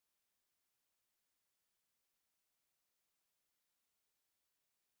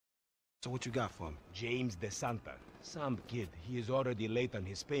So what you got for me? James DeSanta. Some kid. He is already late on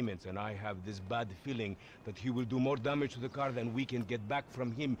his payments, and I have this bad feeling that he will do more damage to the car than we can get back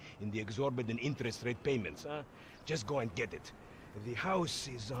from him in the exorbitant interest rate payments, huh? Just go and get it. The house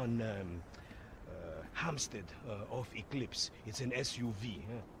is on, Hampstead, off Eclipse. It's an SUV,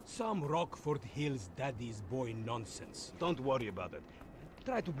 huh? Some Rockford Hills daddy's boy nonsense. Don't worry about it.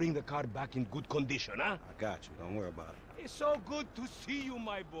 Try to bring the car back in good condition, huh? I got you. Don't worry about it. It's so good to see you,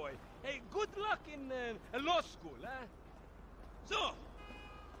 my boy. Hey, good luck in law school, huh? So,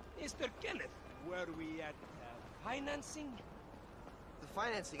 Mr. Kenneth, were we at financing? The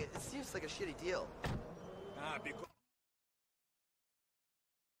financing, it seems like a shitty deal. Because...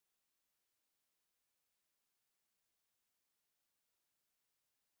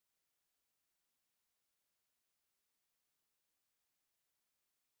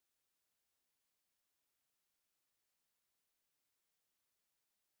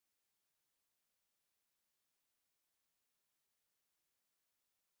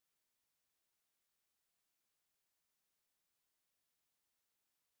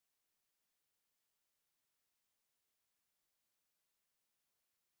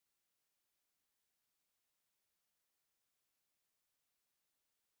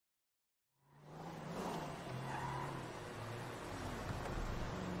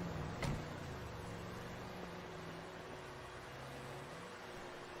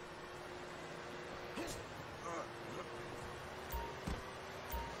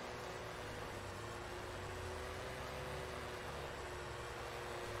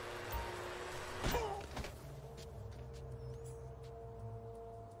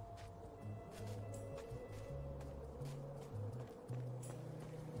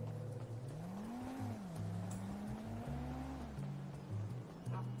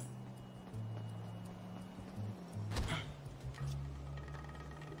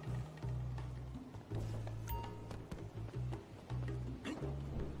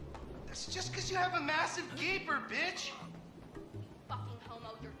 It's just because you have a massive gaper, bitch! You fucking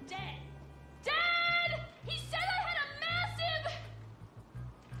homo, you're dead! Dad! He said I had a massive...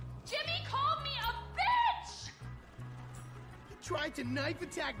 Jimmy called me a bitch! You tried to knife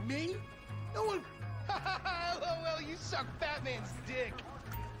attack me? No one... LOL, you suck Batman's dick!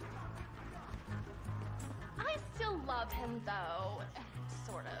 I still love him, though.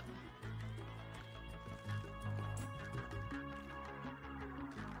 Sort of.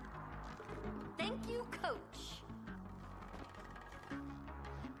 Thank you, Coach.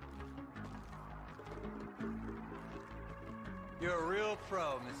 You're a real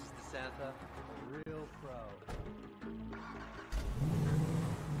pro, Mrs. DeSanta. A real pro.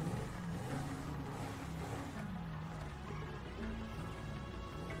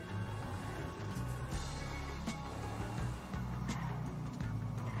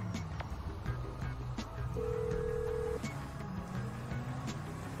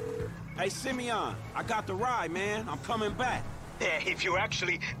 Hey, Simeon, I got the ride, man. I'm coming back. If you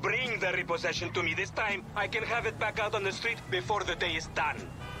actually bring the repossession to me this time, I can have it back out on the street before the day is done.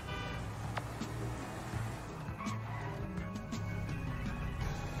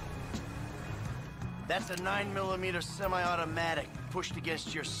 That's a 9mm semi-automatic pushed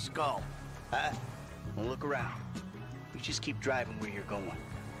against your skull. Well, look around. You just keep driving where you're going.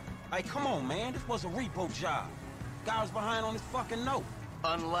 Hey, come on, man. This was a repo job. Guy was behind on his fucking note.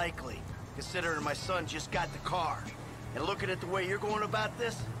 Unlikely, considering my son just got the car. And looking at the way you're going about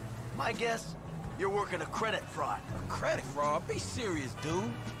this, my guess, you're working a credit fraud. A credit fraud? Be serious,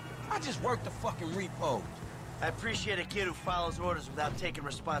 dude. I just worked the fucking repo. I appreciate a kid who follows orders without taking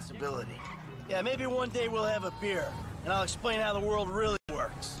responsibility. Yeah, maybe one day we'll have a beer, and I'll explain how the world really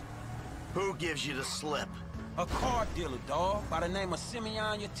works. Who gives you the slip? A car dealer, dawg, by the name of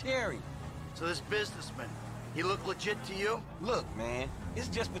Simeon Yeteri. So this businessman, he look legit to you? Look, man, it's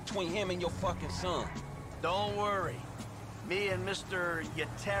just between him and your fucking son. Don't worry. Me and Mr.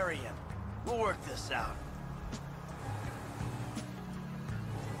 Yetarian, we'll work this out.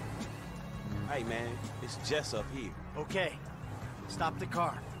 Hey, man, it's Jess up here. Okay, stop the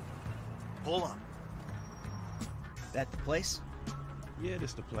car. Pull up. That the place? Yeah,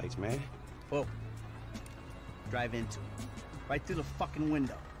 this the place, man. Whoa. Drive into it. Right through the fucking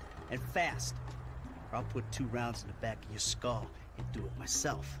window. And fast. Or I'll put 2 rounds in the back of your skull and do it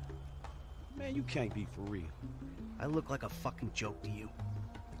myself. Man, you can't be for real. I look like a fucking joke to you.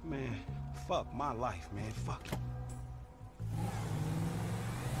 Man, fuck my life, man. Fuck it.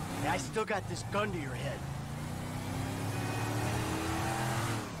 Hey, I still got this gun to your head.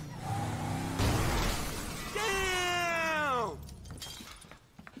 Damn!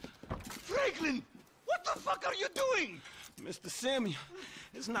 Franklin! What the fuck are you doing? Mr. Simeon,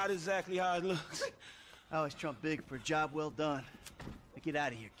 It's not exactly how it looks. I always trump big for a job well done. Now get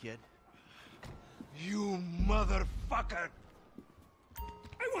out of here, kid. You motherfucker!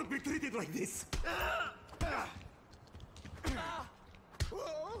 I won't be treated like this.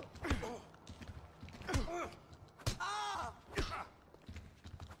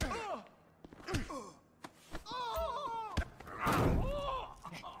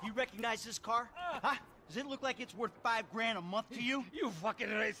 You recognize this car? Huh? Does it look like it's worth $5 grand a month to you? You fucking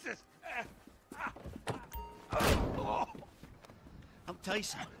racist! I'll tell you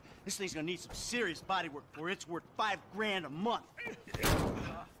something. This thing's gonna need some serious body work before it's worth $5 grand a month.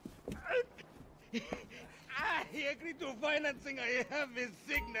 He agreed to financing. I have his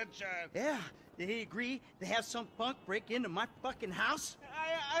signature. Yeah, did he agree to have some punk break into my fucking house?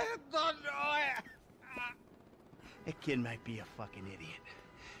 I don't know. That kid might be a fucking idiot,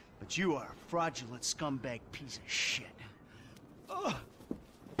 but you are a fraudulent scumbag piece of shit. Ugh.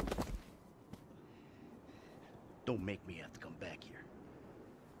 Don't make me have to come back here.